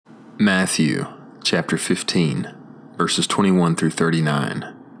Matthew chapter 15, verses 21 through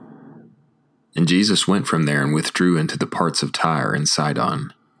 39. And Jesus went from there and withdrew into the parts of Tyre and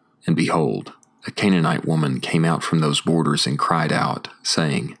Sidon. And behold, a Canaanite woman came out from those borders and cried out,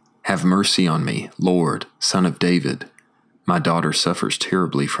 saying, Have mercy on me, Lord, Son of David. My daughter suffers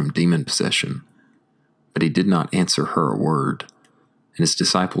terribly from demon possession. But he did not answer her a word. And his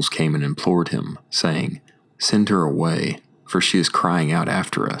disciples came and implored him, saying, Send her away, for she is crying out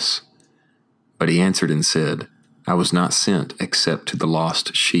after us. But he answered and said, I was not sent except to the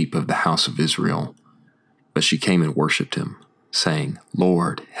lost sheep of the house of Israel. But she came and worshipped him, saying,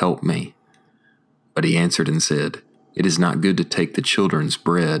 Lord, help me. But he answered and said, It is not good to take the children's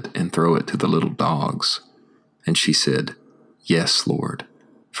bread and throw it to the little dogs. And she said, Yes, Lord,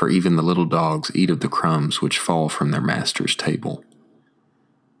 for even the little dogs eat of the crumbs which fall from their master's table.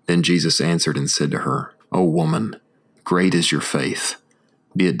 Then Jesus answered and said to her, O woman, great is your faith.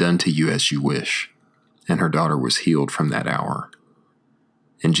 Be it done to you as you wish. And her daughter was healed from that hour.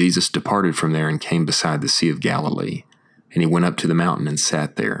 And Jesus departed from there and came beside the Sea of Galilee. And he went up to the mountain and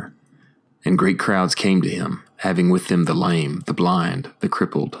sat there. And great crowds came to him, having with them the lame, the blind, the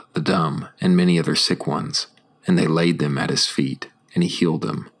crippled, the dumb, and many other sick ones. And they laid them at his feet, and he healed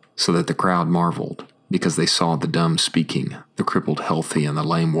them, so that the crowd marveled, because they saw the dumb speaking, the crippled healthy, and the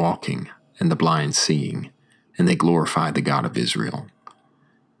lame walking, and the blind seeing. And they glorified the God of Israel.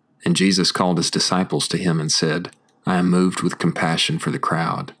 And Jesus called his disciples to him and said, I am moved with compassion for the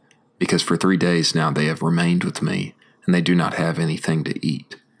crowd, because for 3 days now they have remained with me, and they do not have anything to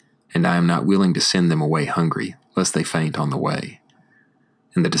eat. And I am not willing to send them away hungry, lest they faint on the way.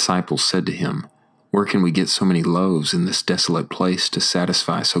 And the disciples said to him, Where can we get so many loaves in this desolate place to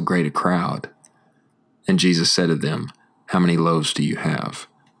satisfy so great a crowd? And Jesus said to them, How many loaves do you have?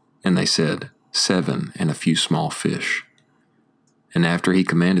 And they said, 7, and a few small fish. And after he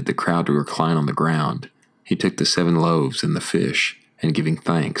commanded the crowd to recline on the ground, he took the 7 loaves and the fish, and giving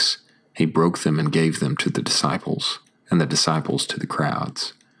thanks, he broke them and gave them to the disciples, and the disciples to the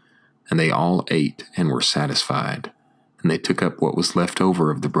crowds. And they all ate and were satisfied, and they took up what was left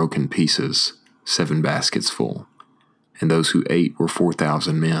over of the broken pieces, 7 baskets full. And those who ate were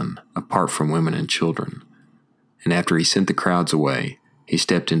 4,000 men, apart from women and children. And after he sent the crowds away, he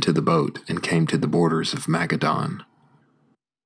stepped into the boat and came to the borders of Magadan.